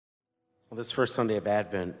On this first Sunday of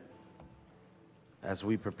Advent, as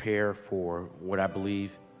we prepare for what I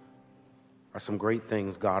believe are some great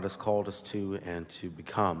things God has called us to and to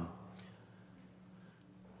become,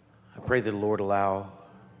 I pray that the Lord allow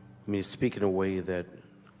me to speak in a way that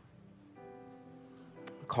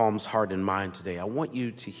calms heart and mind today. I want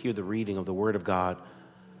you to hear the reading of the Word of God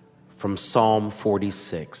from Psalm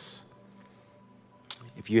 46.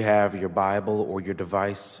 If you have your Bible or your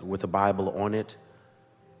device with a Bible on it,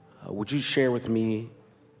 would you share with me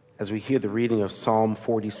as we hear the reading of Psalm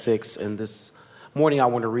 46? And this morning I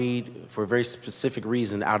want to read for a very specific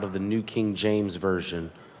reason out of the New King James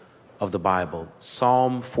Version of the Bible,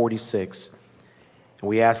 Psalm 46. And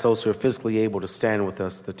we ask those who are physically able to stand with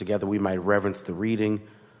us that together we might reverence the reading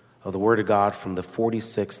of the Word of God from the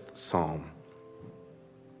 46th Psalm.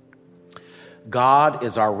 God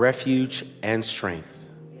is our refuge and strength,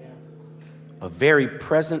 a very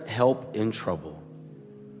present help in trouble.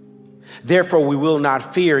 Therefore we will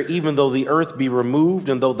not fear, even though the earth be removed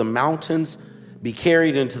and though the mountains be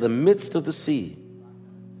carried into the midst of the sea,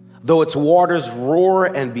 though its waters roar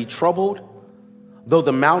and be troubled, though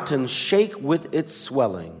the mountains shake with its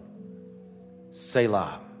swelling.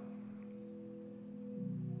 Selah.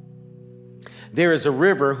 There is a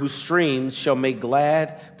river whose streams shall make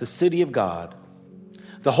glad the city of God,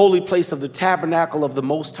 the holy place of the tabernacle of the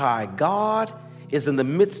Most High. God is in the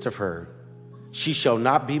midst of her. She shall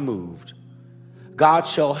not be moved. God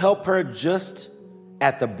shall help her just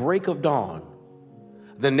at the break of dawn.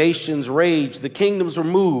 The nations raged, the kingdoms were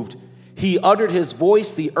moved. He uttered his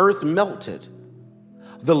voice, the earth melted.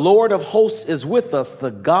 The Lord of hosts is with us. The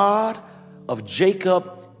God of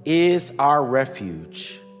Jacob is our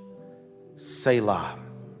refuge. Selah.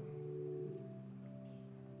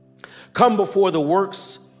 Come before the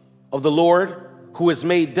works of the Lord, who has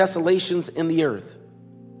made desolations in the earth.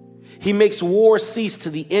 He makes war cease to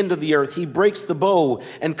the end of the earth. He breaks the bow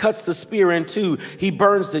and cuts the spear in two. He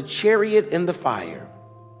burns the chariot in the fire.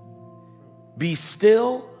 Be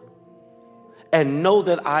still and know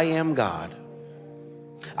that I am God.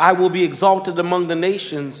 I will be exalted among the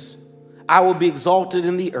nations. I will be exalted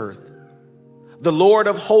in the earth. The Lord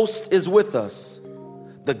of hosts is with us.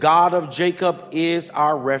 The God of Jacob is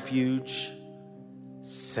our refuge.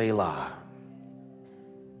 Selah.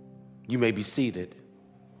 You may be seated.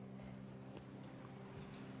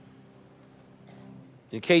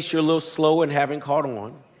 In case you're a little slow and haven't caught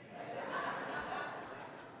on,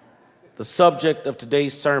 the subject of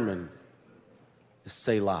today's sermon is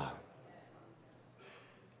Selah.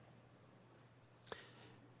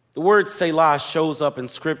 The word Selah shows up in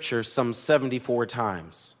Scripture some 74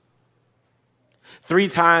 times. 3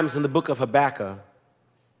 times in the book of Habakkuk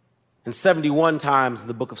and 71 times in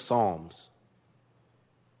the book of Psalms.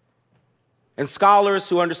 And scholars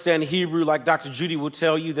who understand Hebrew, like Dr. Judy, will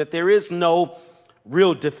tell you that there is no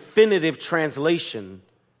real definitive translation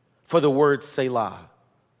for the word Selah.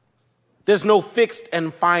 There's no fixed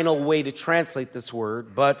and final way to translate this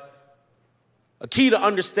word, but a key to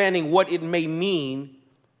understanding what it may mean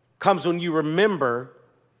comes when you remember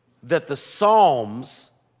that the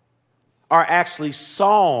Psalms are actually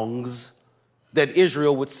songs that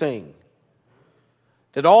Israel would sing.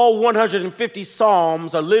 That all 150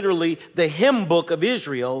 Psalms are literally the hymn book of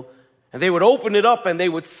Israel, and they would open it up and they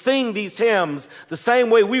would sing these hymns the same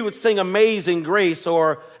way we would sing Amazing Grace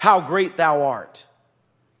or How Great Thou Art.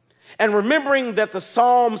 And remembering that the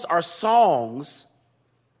Psalms are songs,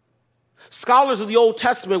 scholars of the Old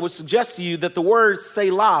Testament would suggest to you that the word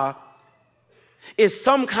Selah is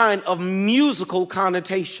some kind of musical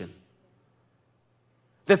connotation.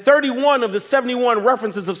 The 31 of the 71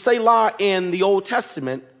 references of Selah in the Old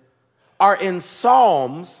Testament are in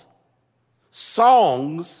psalms,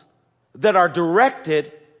 songs that are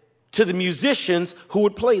directed to the musicians who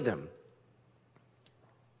would play them.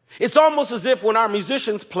 It's almost as if when our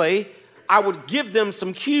musicians play, I would give them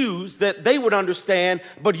some cues that they would understand,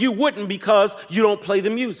 but you wouldn't because you don't play the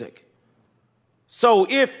music. So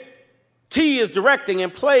if T is directing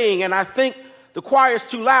and playing and I think the choir's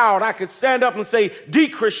too loud, I could stand up and say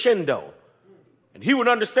decrescendo. And he would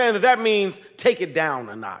understand that that means take it down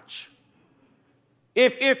a notch.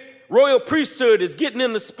 If Royal Priesthood is getting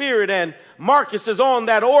in the spirit and Marcus is on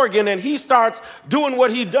that organ and he starts doing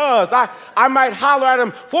what he does, I might holler at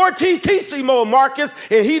him, fortissimo, Marcus,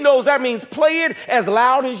 and he knows that means play it as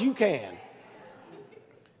loud as you can.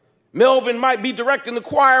 Melvin might be directing the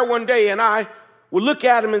choir one day and I would look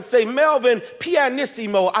at him and say, Melvin,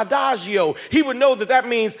 pianissimo, adagio. He would know that that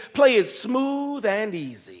means play it smooth and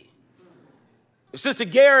easy. If Sister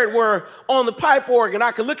Garrett were on the pipe organ,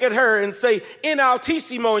 I could look at her and say, in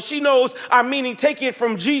altissimo, and she knows I'm meaning take it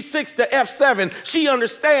from G6 to F7. She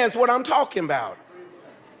understands what I'm talking about.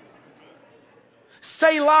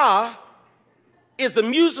 Selah is the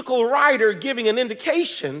musical writer giving an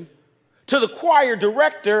indication to the choir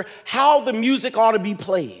director how the music ought to be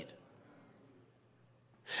played.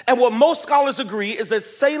 And what most scholars agree is that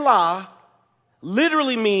Selah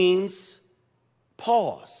literally means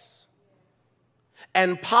pause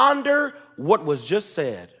and ponder what was just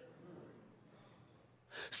said.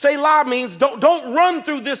 Selah means don't run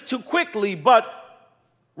through this too quickly, but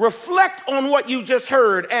reflect on what you just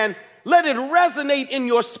heard and let it resonate in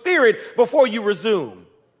your spirit before you resume.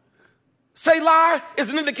 Selah is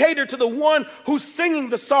an indicator to the one who's singing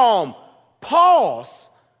the psalm. Pause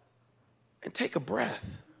and take a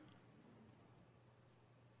breath.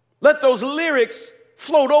 Let those lyrics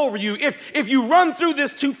float over you. If you run through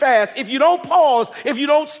this too fast, if you don't pause, if you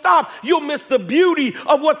don't stop, you'll miss the beauty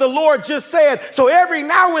of what the Lord just said. So every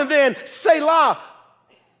now and then, Selah,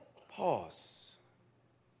 pause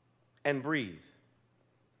and breathe.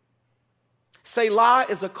 Selah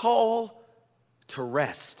is a call to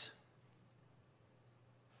rest,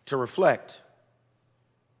 to reflect,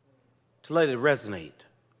 to let it resonate.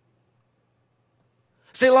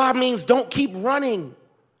 Selah means don't keep running,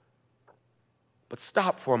 but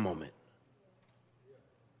stop for a moment.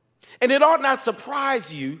 And it ought not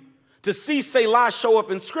surprise you to see Selah show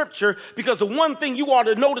up in Scripture, because the one thing you ought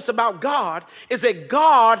to notice about God is that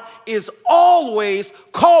God is always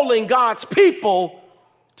calling God's people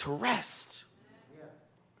to rest.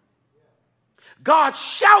 God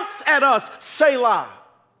shouts at us, Selah.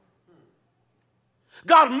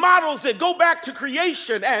 God models it. Go back to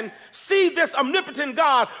creation and see this omnipotent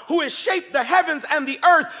God who has shaped the heavens and the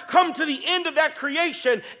earth come to the end of that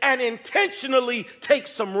creation and intentionally take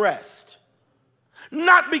some rest.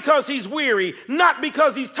 Not because he's weary, not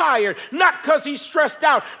because he's tired, not because he's stressed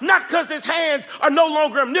out, not because his hands are no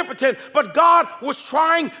longer omnipotent, but God was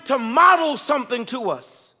trying to model something to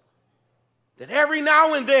us. That every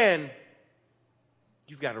now and then,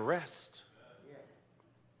 you've got to rest.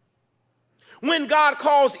 When God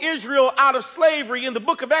calls Israel out of slavery in the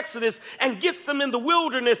book of Exodus and gets them in the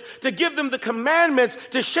wilderness to give them the commandments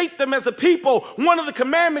to shape them as a people, one of the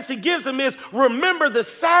commandments he gives them is remember the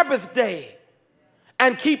Sabbath day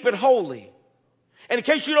and keep it holy. And in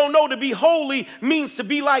case you don't know, to be holy means to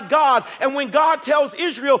be like God. And when God tells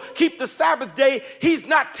Israel, keep the Sabbath day, he's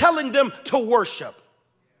not telling them to worship.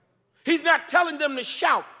 He's not telling them to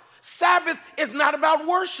shout. Sabbath is not about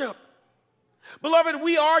worship. Beloved,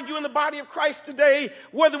 we argue in the body of Christ today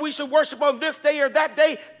whether we should worship on this day or that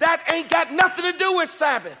day. That ain't got nothing to do with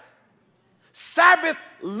Sabbath. Sabbath,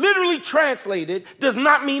 literally translated, does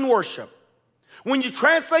not mean worship. When you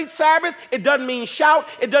translate Sabbath, it doesn't mean shout.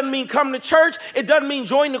 It doesn't mean come to church. It doesn't mean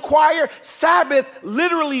join the choir. Sabbath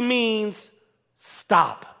literally means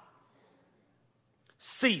stop,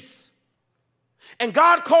 cease. And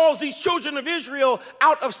God calls these children of Israel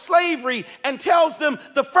out of slavery and tells them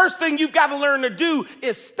the first thing you've got to learn to do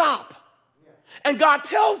is stop. And God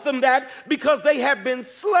tells them that because they have been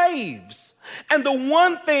slaves. And the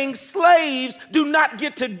one thing slaves do not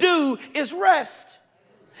get to do is rest.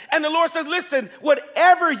 And the Lord says, listen,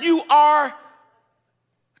 whatever you are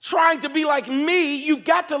trying to be like me, you've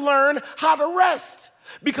got to learn how to rest.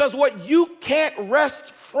 Because what you can't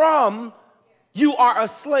rest from, you are a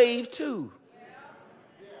slave to.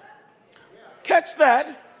 Catch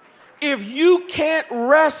that. If you can't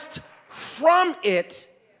rest from it,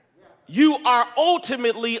 you are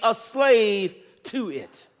ultimately a slave to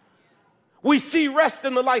it. We see rest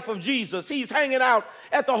in the life of Jesus. He's hanging out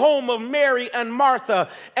at the home of Mary and Martha,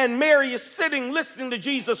 and Mary is sitting listening to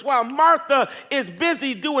Jesus while Martha is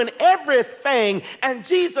busy doing everything. And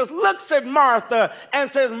Jesus looks at Martha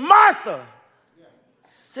and says, Martha,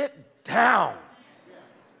 sit down.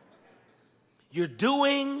 You're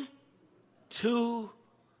doing too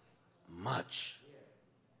much.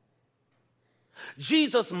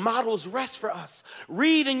 Jesus models rest for us.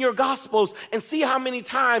 Read in your Gospels and see how many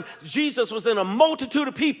times Jesus was in a multitude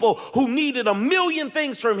of people who needed a million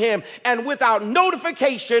things from him, and without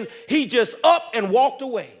notification, he just up and walked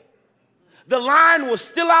away. The line was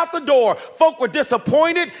still out the door. Folk were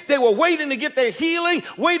disappointed. They were waiting to get their healing,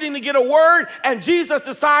 waiting to get a word, and Jesus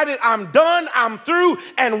decided, I'm done, I'm through,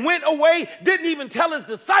 and went away. Didn't even tell his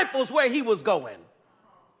disciples where he was going,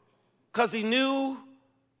 because he knew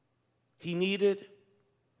he needed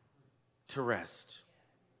to rest.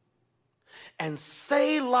 And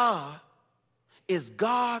Selah is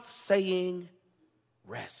God saying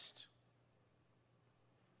rest.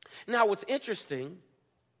 Now, what's interesting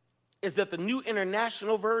is that the New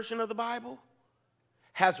International Version of the Bible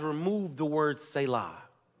has removed the word Selah.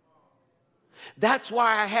 That's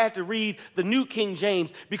why I had to read the New King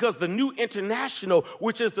James, because the New International,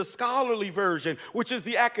 which is the scholarly version, which is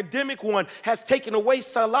the academic one, has taken away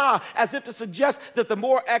Selah, as if to suggest that the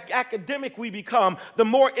more academic we become, the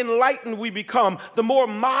more enlightened we become, the more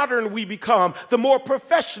modern we become, the more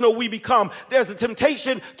professional we become, there's a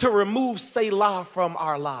temptation to remove Selah from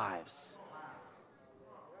our lives.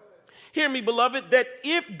 Hear me, beloved, that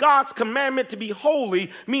if God's commandment to be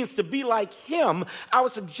holy means to be like him, I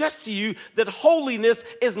would suggest to you that holiness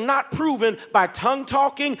is not proven by tongue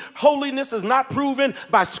talking. Holiness is not proven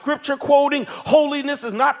by scripture quoting. Holiness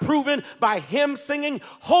is not proven by hymn singing.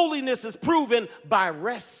 Holiness is proven by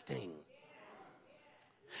resting.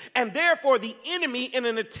 And therefore, the enemy, in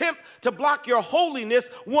an attempt to block your holiness,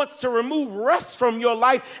 wants to remove rest from your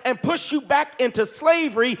life and push you back into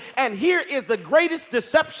slavery. And here is the greatest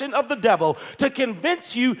deception of the devil: to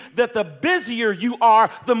convince you that the busier you are,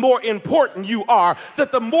 the more important you are.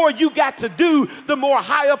 That the more you got to do, the more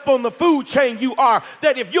high up on the food chain you are.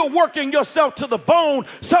 That if you're working yourself to the bone,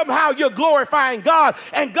 somehow you're glorifying God.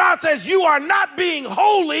 And God says you are not being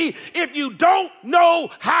holy if you don't know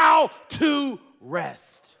how to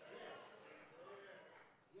rest.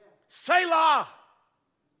 Selah.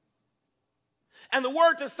 And the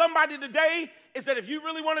word to somebody today is that if you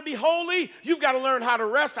really want to be holy, you've got to learn how to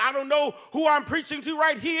rest. I don't know who I'm preaching to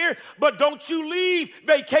right here, but don't you leave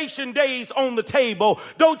vacation days on the table.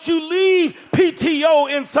 Don't you leave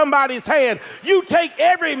PTO in somebody's hand. You take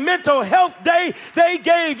every mental health day they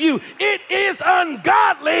gave you. It is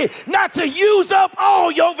ungodly not to use up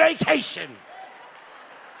all your vacation.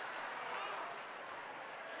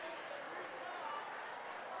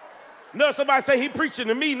 No, somebody say, he preaching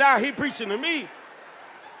to me. Now he preaching to me.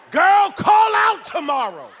 Girl, call out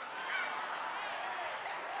tomorrow.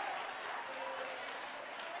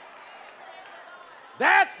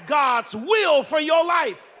 That's God's will for your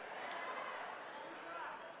life.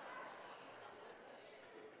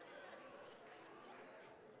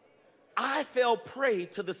 I fell prey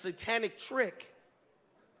to the satanic trick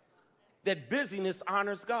that busyness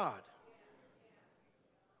honors God.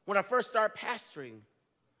 When I first started pastoring,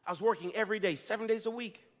 I was working every day, 7 days a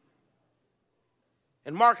week.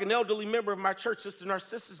 And Mark, an elderly member of my church, Sister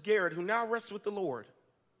Narcissus Garrett, who now rests with the Lord,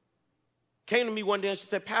 came to me one day and she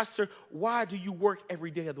said, Pastor, why do you work every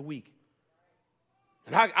day of the week?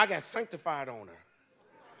 And I got sanctified on her.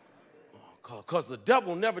 Because the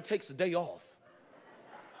devil never takes a day off.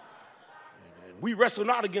 And we wrestle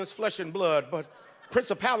not against flesh and blood, but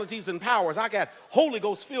principalities and powers. I got Holy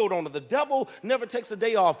Ghost filled on her. The devil never takes a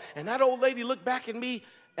day off. And that old lady looked back at me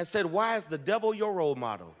and said, why is the devil your role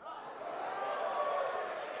model?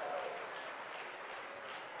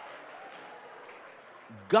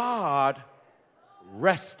 God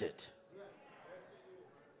rested.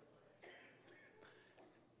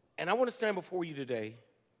 And I want to stand before you today,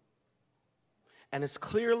 and as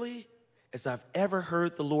clearly as I've ever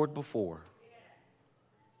heard the Lord before,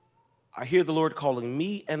 I hear the Lord calling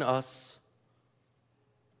me and us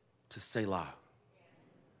to Selah.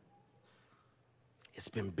 It's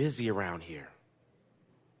been busy around here.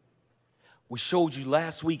 We showed you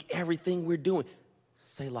last week everything we're doing.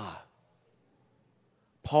 Selah.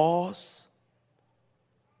 Pause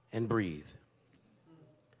and breathe.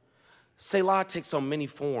 Selah takes on many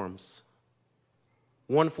forms.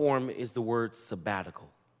 One form is the word sabbatical.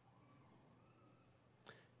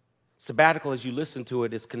 Sabbatical, as you listen to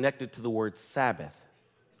it, is connected to the word Sabbath.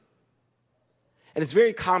 And it's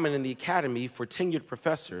very common in the academy for tenured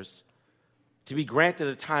professors to be granted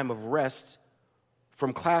a time of rest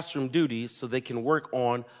from classroom duties so they can work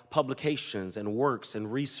on publications and works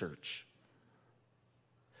and research.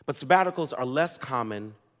 But sabbaticals are less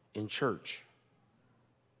common in church.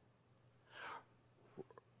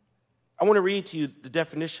 I want to read to you the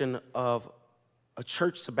definition of a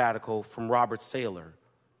church sabbatical from Robert Saylor.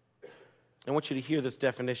 I want you to hear this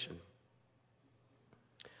definition.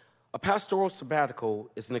 A pastoral sabbatical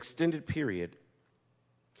is an extended period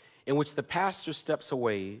in which the pastor steps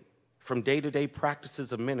away from day-to-day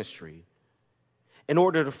practices of ministry in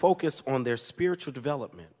order to focus on their spiritual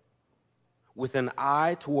development with an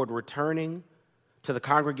eye toward returning to the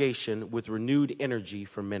congregation with renewed energy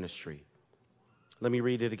for ministry. Let me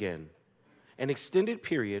read it again. An extended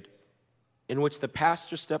period in which the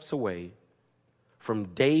pastor steps away from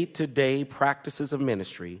day-to-day practices of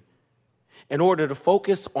ministry in order to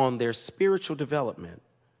focus on their spiritual development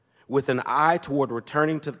with an eye toward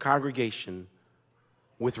returning to the congregation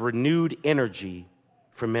with renewed energy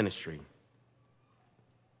for ministry.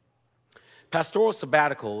 Pastoral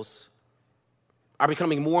sabbaticals are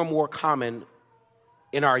becoming more and more common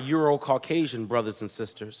in our Euro-Caucasian brothers and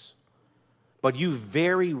sisters, but you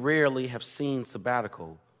very rarely have seen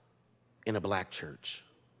sabbatical in a black church.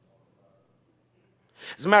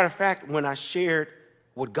 As a matter of fact, when I shared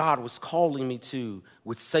what God was calling me to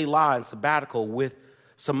with Selah and sabbatical with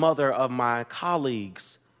some other of my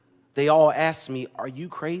colleagues, they all asked me, "Are you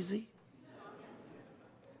crazy?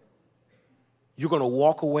 You're going to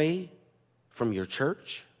walk away from your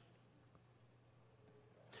church?"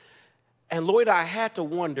 And Lloyd, I had to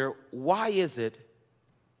wonder, why is it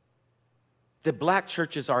that black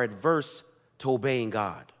churches are adverse to obeying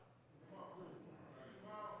God?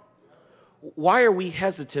 Why are we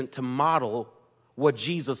hesitant to model what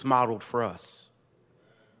Jesus modeled for us?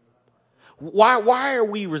 Why are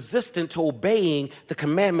we resistant to obeying the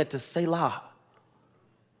commandment to Selah,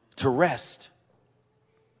 to rest?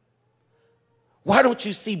 Why don't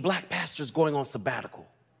you see black pastors going on sabbatical?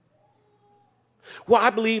 Well, I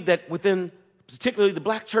believe that within particularly the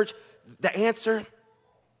black church, the answer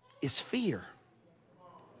is fear.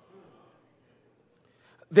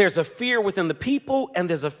 There's a fear within the people and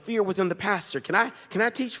there's a fear within the pastor. Can I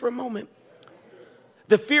teach for a moment?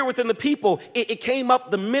 The fear within the people, it came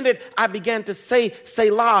up the minute I began to say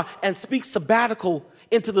Selah and speak sabbatical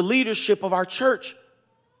into the leadership of our church.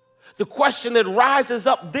 The question that rises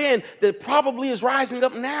up then, that probably is rising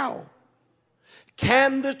up now: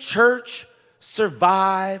 can the church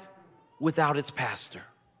survive without its pastor?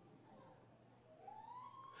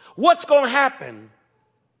 What's going to happen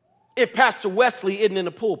if Pastor Wesley isn't in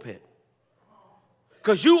the pulpit?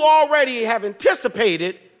 Because you already have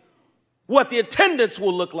anticipated what the attendance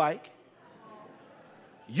will look like.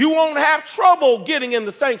 You won't have trouble getting in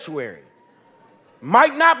the sanctuary.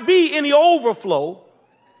 Might not be any overflow,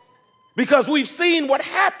 because we've seen what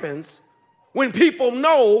happens when people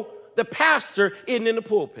know the pastor isn't in the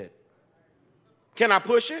pulpit. Can I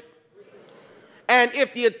push it? And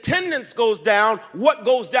if the attendance goes down, what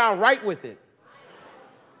goes down right with it?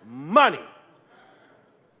 Money.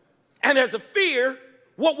 And there's a fear,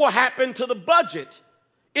 what will happen to the budget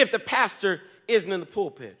if the pastor isn't in the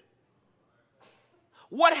pulpit?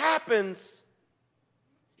 What happens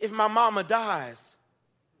if my mama dies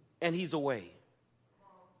and he's away?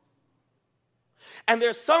 And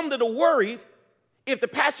there's some that are worried, if the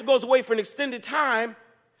pastor goes away for an extended time,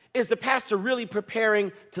 is the pastor really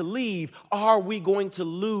preparing to leave? Are we going to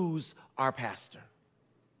lose our pastor?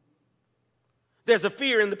 There's a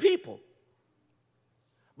fear in the people.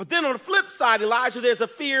 But then on the flip side, Elijah, there's a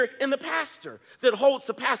fear in the pastor that holds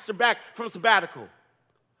the pastor back from sabbatical.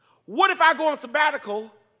 What if I go on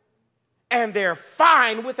sabbatical and they're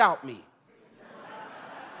fine without me?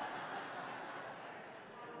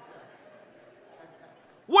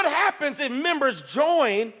 What happens if members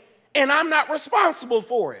join and I'm not responsible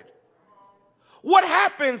for it? What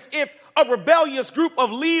happens if a rebellious group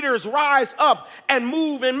of leaders rise up and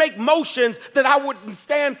move and make motions that I wouldn't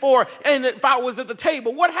stand for and if I was at the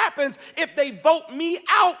table? What happens if they vote me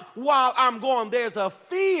out while I'm gone? There's a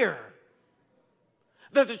fear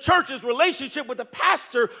that the church's relationship with the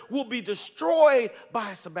pastor will be destroyed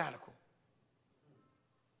by a sabbatical.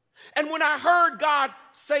 And when I heard God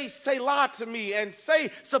say Selah to me and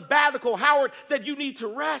say sabbatical, Howard, that you need to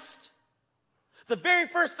rest, the very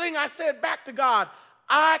first thing I said back to God,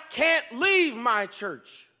 I can't leave my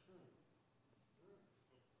church.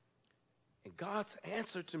 And God's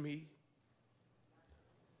answer to me,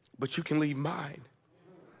 but you can leave mine.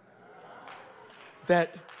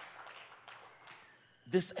 That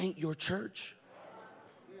this ain't your church.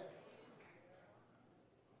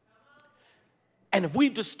 And if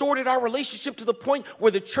we've distorted our relationship to the point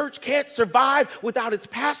where the church can't survive without its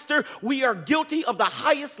pastor, we are guilty of the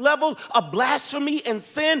highest level of blasphemy and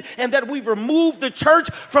sin, and that we've removed the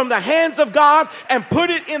church from the hands of God and put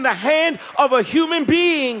it in the hand of a human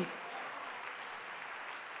being.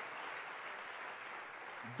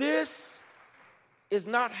 This is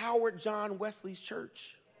not Howard John Wesley's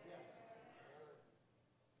church.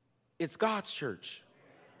 It's God's church.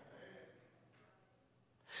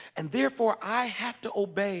 And therefore, I have to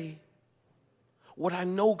obey what I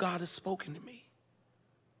know God has spoken to me.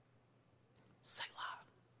 Selah.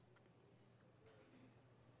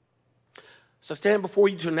 So I stand before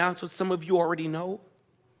you to announce what some of you already know.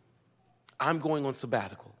 I'm going on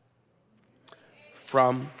sabbatical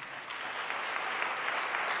from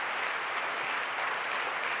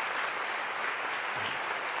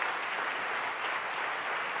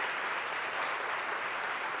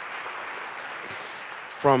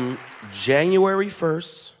January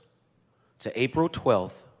 1st to April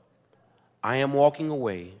 12th, I am walking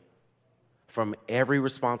away from every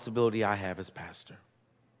responsibility I have as pastor.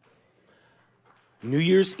 New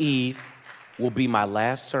Year's Eve will be my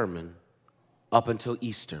last sermon up until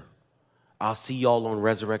Easter. I'll see y'all on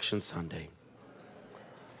Resurrection Sunday.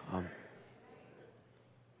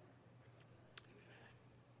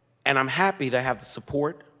 And I'm happy to have the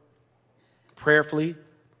support, prayerfully,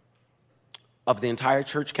 of the entire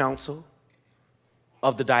church council,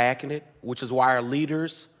 of the diaconate, which is why our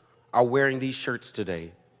leaders are wearing these shirts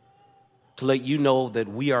today, to let you know that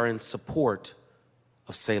we are in support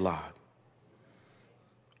of Selah.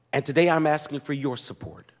 And today I'm asking for your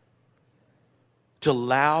support to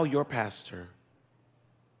allow your pastor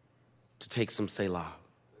to take some Selah.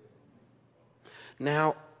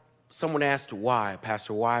 Now, someone asked why,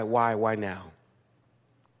 Pastor, why now?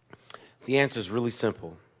 The answer is really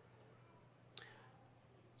simple.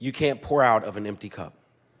 You can't pour out of an empty cup.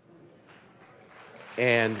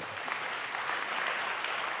 And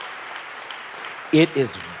it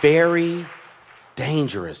is very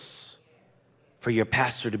dangerous for your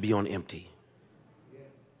pastor to be on empty.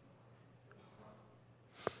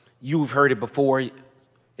 You've heard it before, an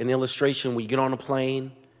illustration, when you get on a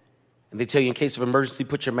plane and they tell you in case of emergency,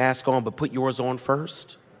 put your mask on, but put yours on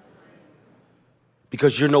first.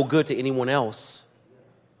 Because you're no good to anyone else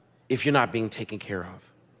if you're not being taken care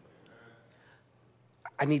of.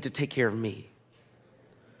 I need to take care of me.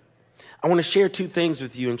 I want to share two things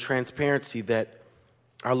with you in transparency that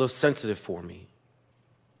are a little sensitive for me.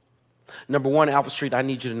 Number one, Alpha Street, I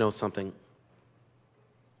need you to know something.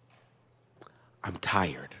 I'm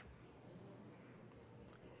tired.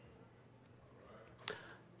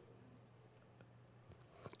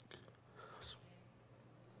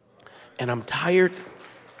 And I'm tired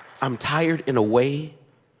in a way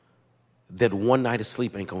that one night of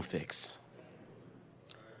sleep ain't gonna fix.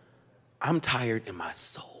 I'm tired in my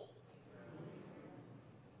soul.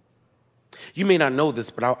 You may not know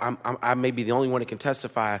this, but I may be the only one that can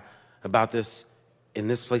testify about this in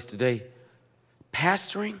this place today.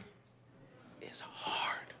 Pastoring is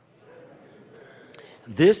hard.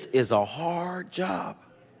 This is a hard job.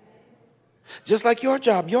 Just like your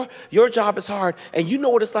job. Your job is hard, and you know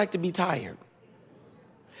what it's like to be tired.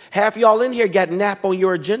 Half y'all in here got a nap on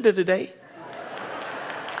your agenda today.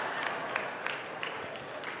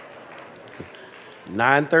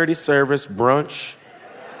 9:30 service, brunch,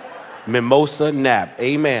 mimosa, nap.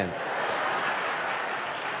 Amen.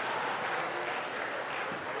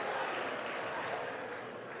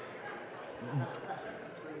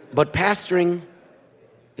 But pastoring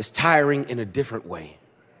is tiring in a different way.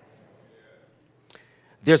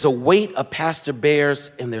 There's a weight a pastor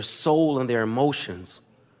bears in their soul and their emotions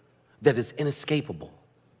that is inescapable.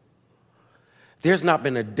 There's not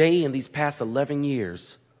been a day in these past 11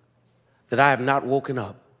 years that I have not woken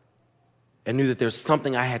up and knew that there's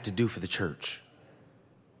something I had to do for the church.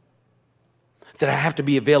 That I have to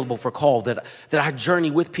be available for call, that I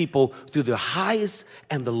journey with people through the highs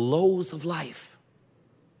and the lows of life,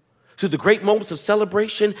 through the great moments of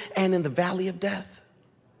celebration and in the valley of death.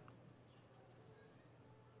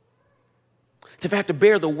 To have to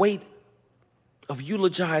bear the weight of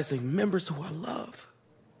eulogizing members who I love,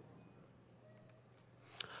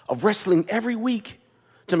 of wrestling every week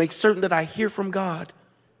to make certain that I hear from God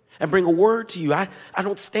and bring a word to you. I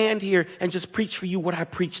don't stand here and just preach for you what I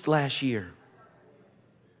preached last year.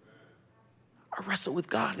 I wrestle with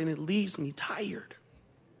God and it leaves me tired.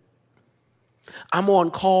 I'm on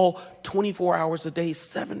call 24 hours a day,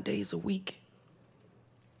 7 days a week.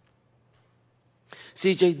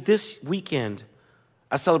 CJ, this weekend,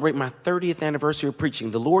 I celebrate my 30th anniversary of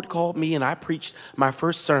preaching. The Lord called me and I preached my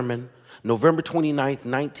first sermon November 29th,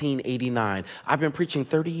 1989. I've been preaching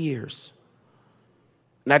 30 years.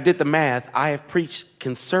 And I did the math. I have preached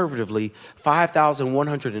conservatively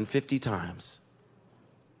 5,150 times.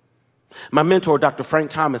 My mentor, Dr.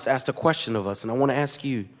 Frank Thomas, asked a question of us, and I want to ask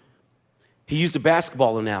you. He used a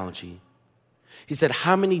basketball analogy. He said,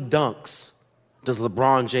 how many dunks does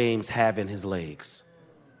LeBron James have in his legs?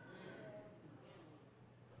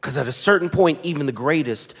 Because at a certain point, even the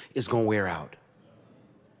greatest is going to wear out.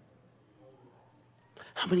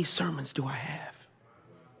 How many sermons do I have?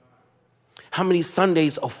 How many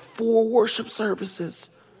Sundays of 4 worship services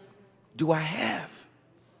do I have?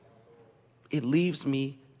 It leaves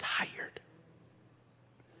me tired.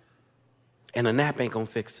 And a nap ain't going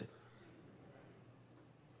to fix it.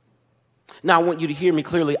 Now, I want you to hear me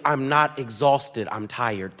clearly. I'm not exhausted. I'm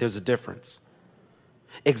tired. There's a difference.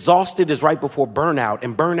 Exhausted is right before burnout,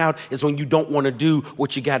 and burnout is when you don't want to do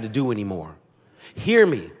what you got to do anymore. Hear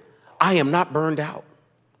me. I am not burned out.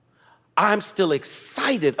 I'm still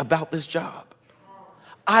excited about this job.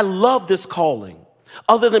 I love this calling.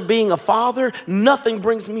 Other than being a father, nothing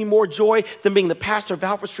brings me more joy than being the pastor of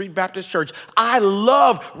Alfred Street Baptist Church. I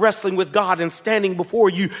love wrestling with God and standing before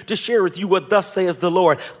you to share with you what thus says the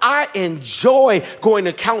Lord. I enjoy going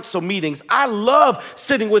to council meetings. I love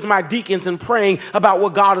sitting with my deacons and praying about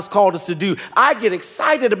what God has called us to do. I get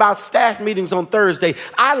excited about staff meetings on Thursday.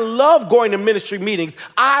 I love going to ministry meetings.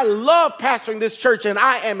 I love pastoring this church, and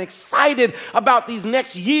I am excited about these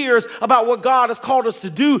next years, about what God has called us to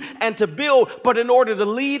do and to build. But in order to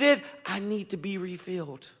lead it, I need to be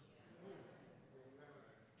refilled.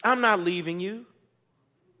 I'm not leaving you.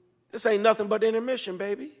 This ain't nothing but intermission,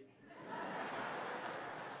 baby.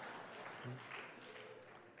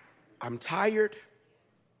 I'm tired.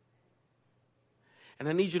 And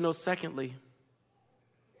I need you to know, secondly,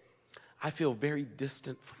 I feel very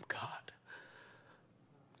distant from God.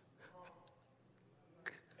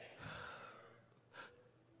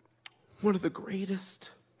 One of the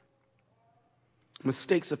greatest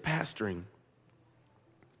mistakes of pastoring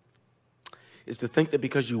is to think that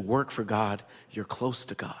because you work for God, you're close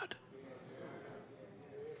to God.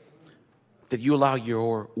 That you allow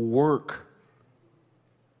your work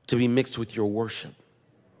to be mixed with your worship.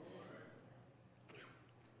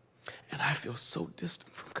 And I feel so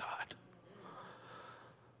distant from God.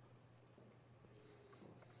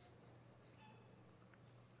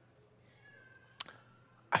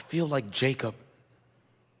 I feel like Jacob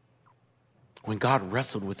when God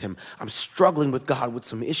wrestled with him. I'm struggling with God with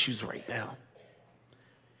some issues right now.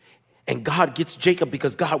 And God gets Jacob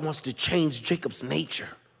because God wants to change Jacob's nature.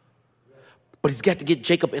 But he's got to get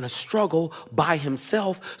Jacob in a struggle by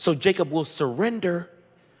himself so Jacob will surrender,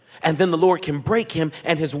 and then the Lord can break him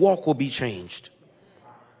and his walk will be changed.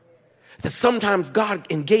 That sometimes God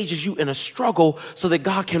engages you in a struggle so that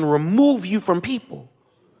God can remove you from people,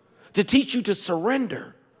 to teach you to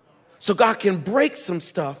surrender, so God can break some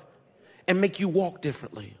stuff and make you walk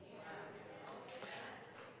differently.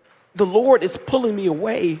 The Lord is pulling me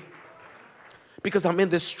away because I'm in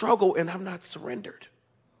this struggle and I'm not surrendered.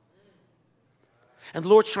 And the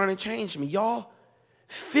Lord's trying to change me. Y'all,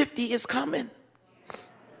 50 is coming.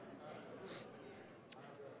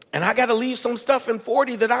 And I got to leave some stuff in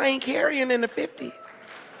 40 that I ain't carrying in the 50.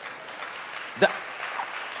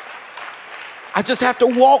 I just have to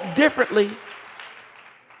walk differently.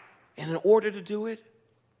 And in order to do it,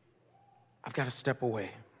 I've got to step away.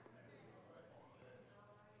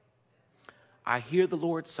 I hear the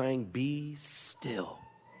Lord saying, be still.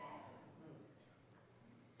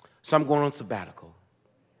 So I'm going on sabbatical.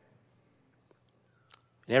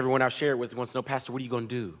 And everyone I've shared with wants to know, Pastor, what are you going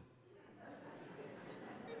to do?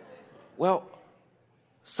 Well,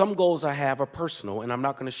 some goals I have are personal, and I'm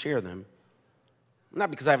not going to share them. Not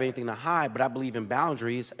because I have anything to hide, but I believe in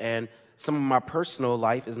boundaries, and some of my personal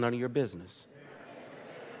life is none of your business.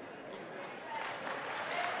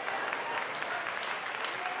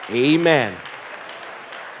 Amen.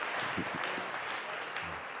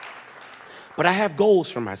 But I have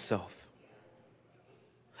goals for myself.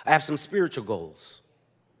 I have some spiritual goals.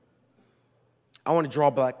 I want to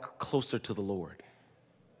draw back closer to the Lord.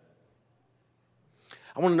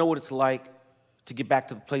 I want to know what it's like to get back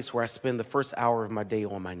to the place where I spend the first hour of my day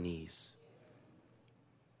on my knees.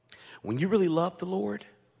 When you really love the Lord,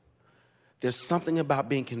 there's something about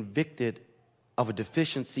being convicted of a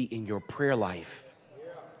deficiency in your prayer life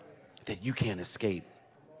that you can't escape.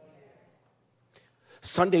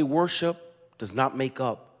 Sunday worship does not make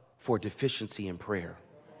up for a deficiency in prayer.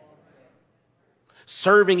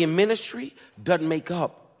 Serving in ministry doesn't make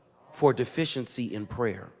up for a deficiency in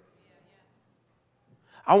prayer.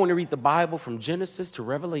 I want to read the Bible from Genesis to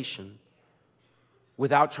Revelation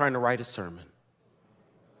without trying to write a sermon.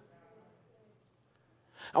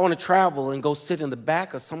 I want to travel and go sit in the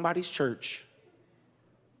back of somebody's church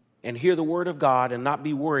and hear the word of God and not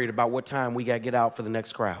be worried about what time we got to get out for the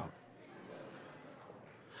next crowd.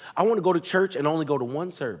 I want to go to church and only go to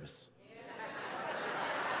one service.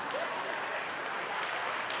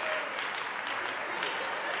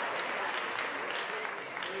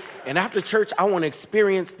 And after church, I want to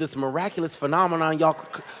experience this miraculous phenomenon y'all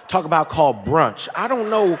talk about called brunch. I don't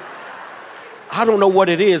know what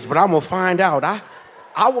it is, but I'm going to find out.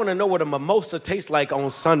 I want to know what a mimosa tastes like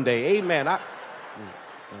on Sunday. Amen. I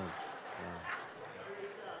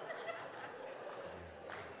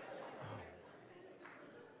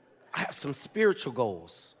have some spiritual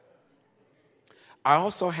goals. I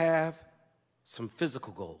also have some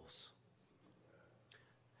physical goals.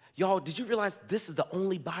 Y'all, did you realize this is the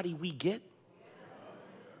only body we get?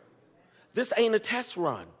 This ain't a test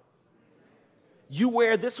run. You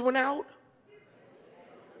wear this one out,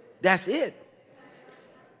 that's it.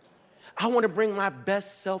 I want to bring my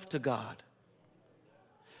best self to God.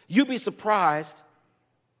 You'd be surprised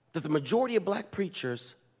that the majority of black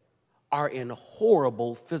preachers are in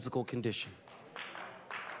horrible physical condition.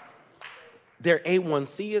 Their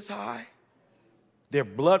A1C is high. Their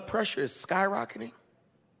blood pressure is skyrocketing.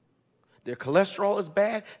 Their cholesterol is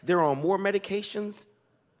bad. They're on more medications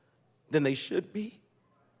than they should be.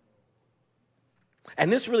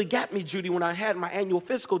 And this really got me, Judy, when I had my annual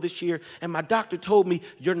physical this year, and my doctor told me,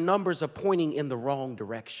 your numbers are pointing in the wrong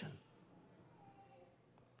direction.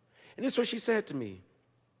 And this is what she said to me.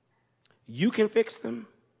 You can fix them,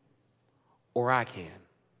 or I can.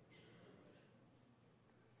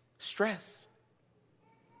 Stress.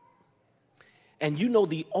 And you know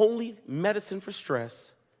the only medicine for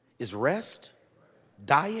stress is rest,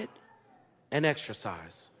 diet, and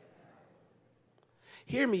exercise.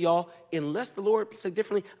 Hear me, y'all. Unless the Lord say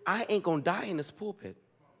differently, I ain't going to die in this pulpit.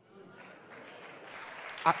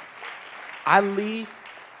 I leave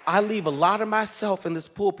a lot of myself in this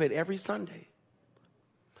pulpit every Sunday.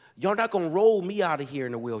 Y'all not going to roll me out of here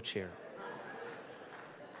in a wheelchair.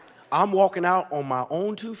 I'm walking out on my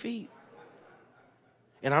own 2 feet.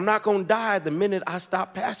 And I'm not going to die the minute I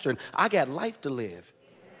stop pastoring. I got life to live.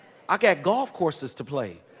 I got golf courses to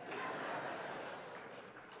play.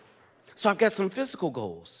 So I've got some physical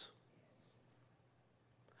goals.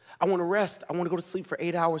 I want to rest. I want to go to sleep for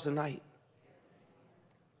 8 hours a night.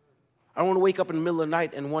 I don't want to wake up in the middle of the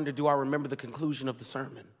night and wonder, do I remember the conclusion of the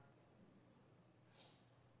sermon?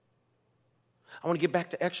 I want to get back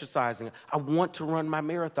to exercising. I want to run my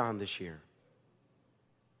marathon this year.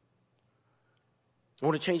 I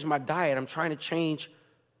want to change my diet. I'm trying to change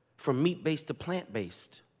from meat-based to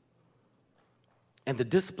plant-based. And the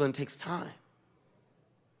discipline takes time.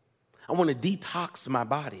 I want to detox my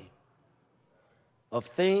body of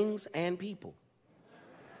things and people.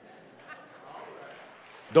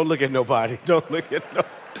 Don't look at nobody. Don't look at nobody.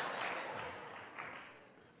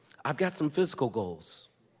 I've got some physical goals,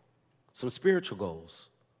 some spiritual goals,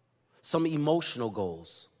 some emotional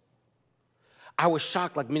goals. I was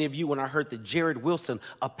shocked, like many of you, when I heard that Jared Wilson,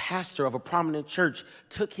 a pastor of a prominent church,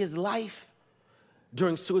 took his life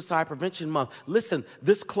during Suicide Prevention Month. Listen,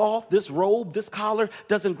 this cloth, this robe, this collar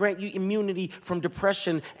doesn't grant you immunity from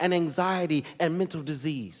depression and anxiety and mental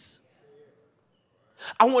disease.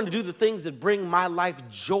 I want to do the things that bring my life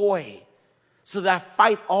joy so that I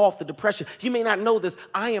fight off the depression. You may not know this.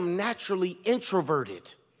 I am naturally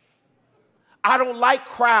introverted. I don't like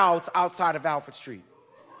crowds outside of Alfred Street.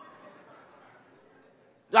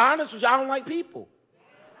 To be honest with you, I don't like people.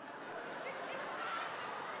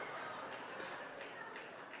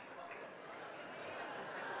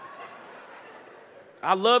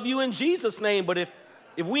 I love you in Jesus' name, but if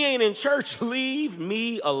we ain't in church, leave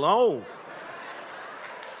me alone.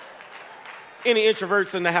 Any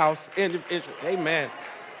introverts in the house? Amen.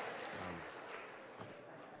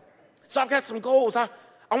 So I've got some goals. I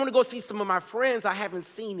want to go see some of my friends I haven't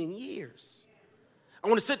seen in years. I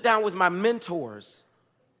want to sit down with my mentors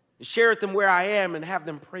and share with them where I am and have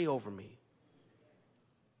them pray over me.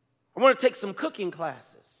 I want to take some cooking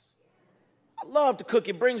classes. I love to cook.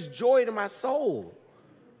 It brings joy to my soul.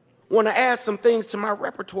 I want to add some things to my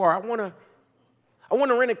repertoire. I want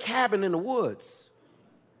to rent a cabin in the woods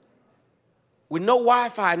with no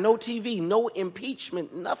Wi-Fi, no TV, no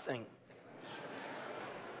impeachment, nothing.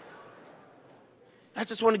 I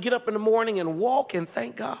just want to get up in the morning and walk and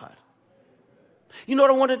thank God. You know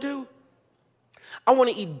what I want to do? I want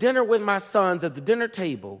to eat dinner with my sons at the dinner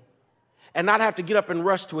table and not have to get up and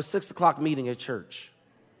rush to a 6 o'clock meeting at church.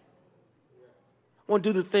 I want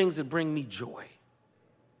to do the things that bring me joy.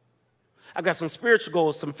 I've got some spiritual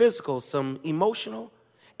goals, some physical, some emotional,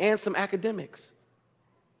 and some academics.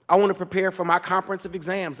 I want to prepare for my comprehensive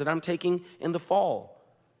exams that I'm taking in the fall,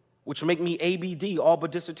 which will make me ABD, all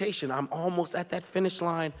but dissertation. I'm almost at that finish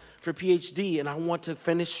line for PhD, and I want to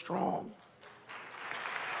finish strong.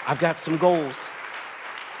 I've got some goals.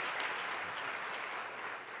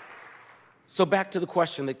 So back to the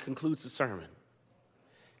question that concludes the sermon.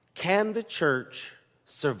 Can the church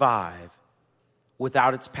survive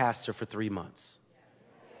without its pastor for 3 months?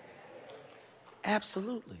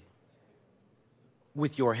 Absolutely.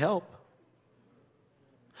 With your help.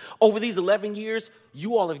 Over these 11 years,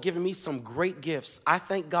 you all have given me some great gifts. I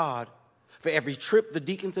thank God for every trip the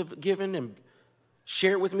deacons have given and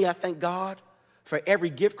shared with me. I thank God for every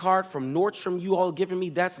gift card from Nordstrom you all have given me.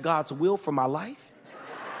 That's God's will for my life.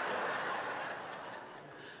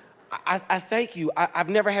 I thank you. I've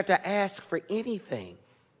never had to ask for anything.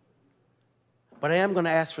 But I am going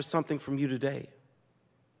to ask for something from you today.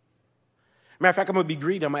 Matter of fact, I'm going to be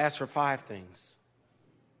greedy. I'm going to ask for 5 things.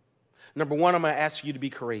 Number 1, I'm going to ask you to be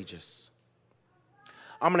courageous.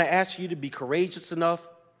 I'm going to ask you to be courageous enough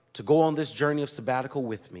to go on this journey of sabbatical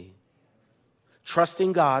with me,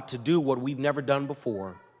 trusting God to do what we've never done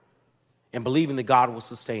before and believing that God will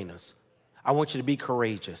sustain us. I want you to be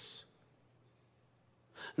courageous.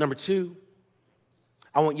 Number two,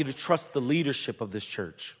 I want you to trust the leadership of this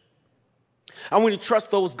church. I want you to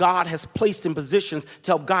trust those God has placed in positions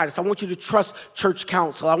to help guide us. I want you to trust church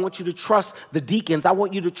council. I want you to trust the deacons. I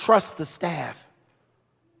want you to trust the staff.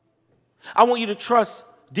 I want you to trust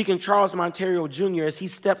Deacon Charles Monterio Jr. as he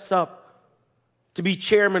steps up to be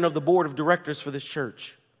chairman of the board of directors for this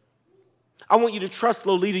church. I want you to trust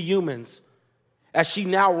Lolita Humans as she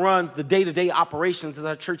now runs the day-to-day operations as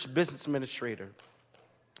our church business administrator.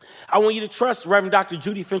 I want you to trust Reverend Dr.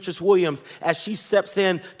 Judy Fentress-Williams as she steps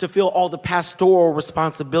in to fill all the pastoral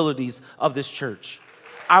responsibilities of this church.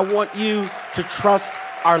 I want you to trust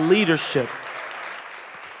our leadership.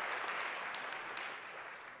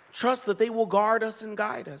 Trust that they will guard us and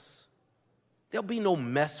guide us. There'll be no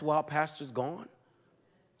mess while pastor's gone.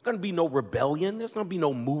 There's going to be no rebellion. There's going to be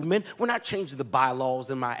no movement. We're not changing the bylaws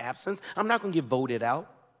in my absence. I'm not going to get voted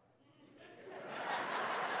out.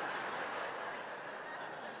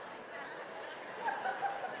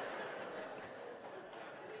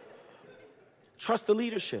 Trust the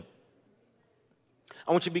leadership.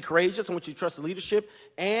 I want you to be courageous. I want you to trust the leadership.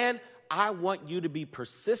 And I want you to be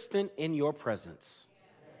persistent in your presence.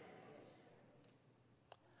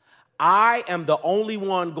 I am the only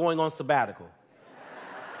one going on sabbatical.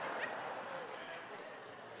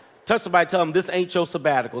 Touch somebody, tell them this ain't your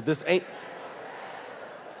sabbatical. This ain't.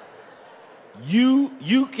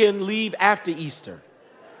 You can leave after Easter.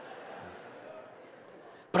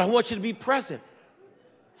 But I want you to be present.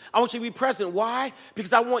 I want you to be present. Why?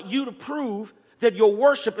 Because I want you to prove that your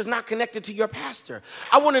worship is not connected to your pastor.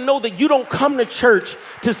 I want to know that you don't come to church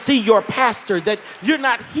to see your pastor, that you're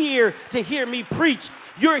not here to hear me preach.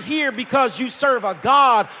 You're here because you serve a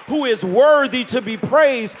God who is worthy to be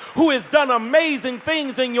praised, who has done amazing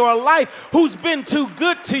things in your life, who's been too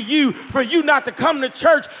good to you for you not to come to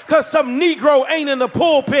church because some Negro ain't in the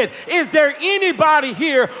pulpit. Is there anybody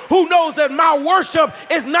here who knows that my worship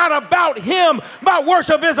is not about him? My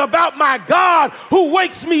worship is about my God who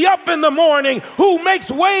wakes me up in the morning, who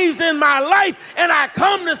makes ways in my life, and I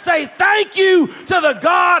come to say thank you to the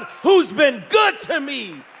God who's been good to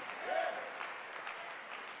me.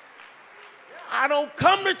 I don't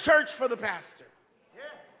come to church for the pastor.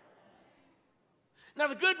 Now,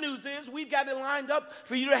 the good news is we've got it lined up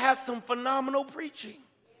for you to have some phenomenal preaching.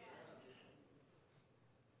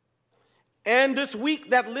 And this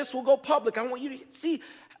week, that list will go public. I want you to see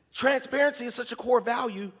transparency is such a core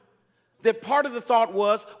value that part of the thought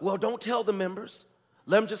was, well, don't tell the members.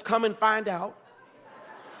 Let them just come and find out.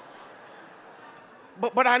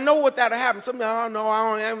 But I know what that'll happen. Some, oh, no,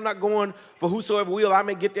 I'm not going for whosoever will. I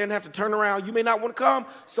may get there and have to turn around. You may not want to come.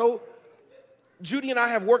 So Judy and I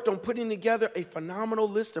have worked on putting together a phenomenal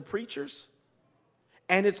list of preachers,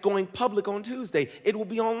 and it's going public on Tuesday. It will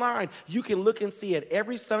be online. You can look and see it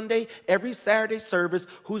every Sunday, every Saturday service,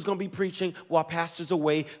 who's going to be preaching while pastor's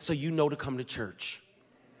away, so you know to come to church.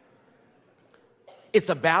 It's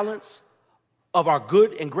a balance of our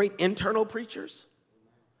good and great internal preachers,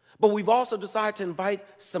 but we've also decided to invite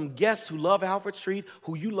some guests who love Alfred Street,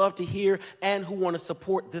 who you love to hear, and who want to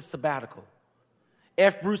support this sabbatical.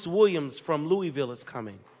 F. Bruce Williams from Louisville is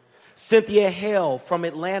coming. Cynthia Hale from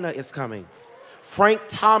Atlanta is coming. Frank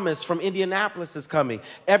Thomas from Indianapolis is coming.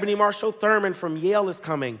 Ebony Marshall Thurman from Yale is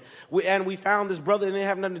coming. And we found this brother that didn't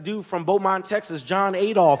have nothing to do from Beaumont, Texas, John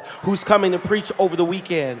Adolph, who's coming to preach over the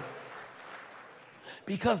weekend.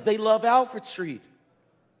 Because they love Alfred Street.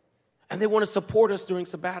 And they want to support us during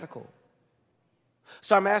sabbatical.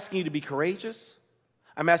 So I'm asking you to be courageous.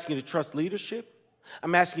 I'm asking you to trust leadership.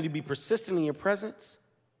 I'm asking you to be persistent in your presence.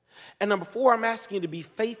 And number 4, I'm asking you to be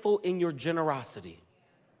faithful in your generosity.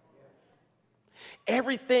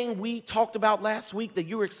 Everything we talked about last week that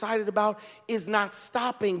you were excited about is not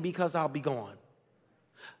stopping because I'll be gone.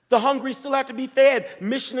 The hungry still have to be fed.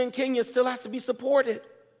 Mission in Kenya still has to be supported.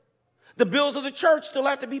 The bills of the church still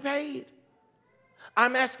have to be paid.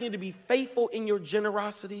 I'm asking you to be faithful in your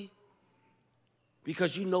generosity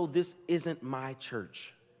because you know this isn't my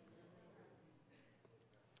church.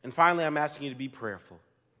 And finally, I'm asking you to be prayerful.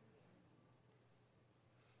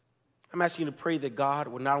 I'm asking you to pray that God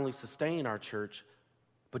will not only sustain our church,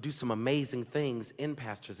 but do some amazing things in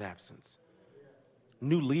pastor's absence.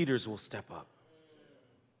 New leaders will step up.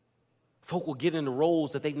 Folk will get into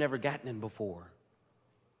roles that they've never gotten in before.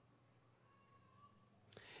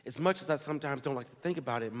 As much as I sometimes don't like to think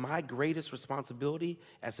about it, my greatest responsibility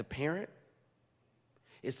as a parent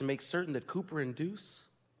is to make certain that Cooper and Deuce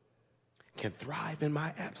can thrive in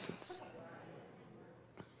my absence.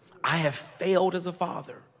 I have failed as a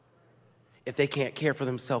father if they can't care for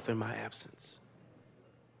themselves in my absence.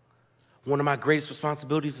 One of my greatest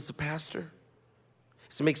responsibilities as a pastor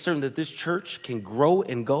is to make certain that this church can grow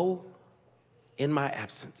and go in my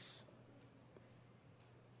absence.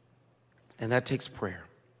 And that takes prayer,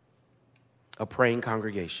 a praying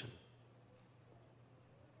congregation.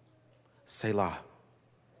 Selah.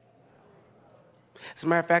 As a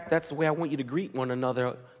matter of fact, that's the way I want you to greet one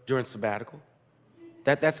another during sabbatical.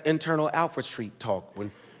 That's internal Alfred Street talk.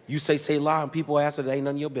 When you say Selah and people ask, it ain't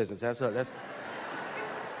none of your business. That's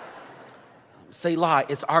Selah,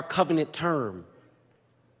 it's our covenant term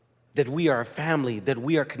that we are a family, that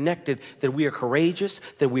we are connected, that we are courageous,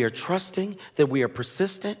 that we are trusting, that we are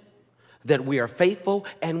persistent, that we are faithful,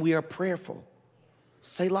 and we are prayerful.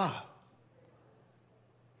 Selah.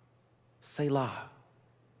 Selah.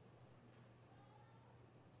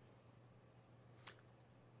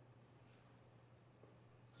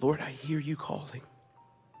 Lord, I hear you calling.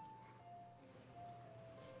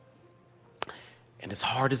 And as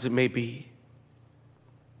hard as it may be,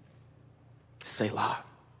 Selah.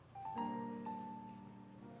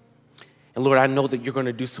 And Lord, I know that you're going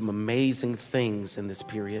to do some amazing things in this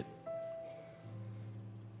period.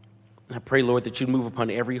 I pray, Lord, that you move upon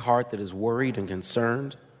every heart that is worried and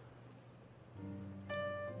concerned.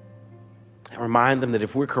 And remind them that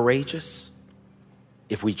if we're courageous,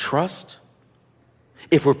 if we trust,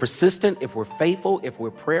 if we're persistent, if we're faithful, if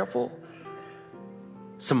we're prayerful,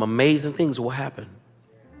 some amazing things will happen.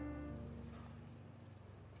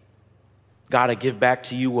 God, I give back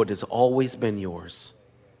to you what has always been yours,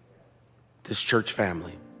 this church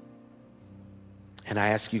family. And I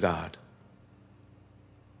ask you, God,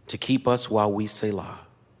 to keep us while we Selah.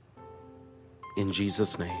 In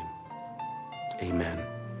Jesus' name, amen.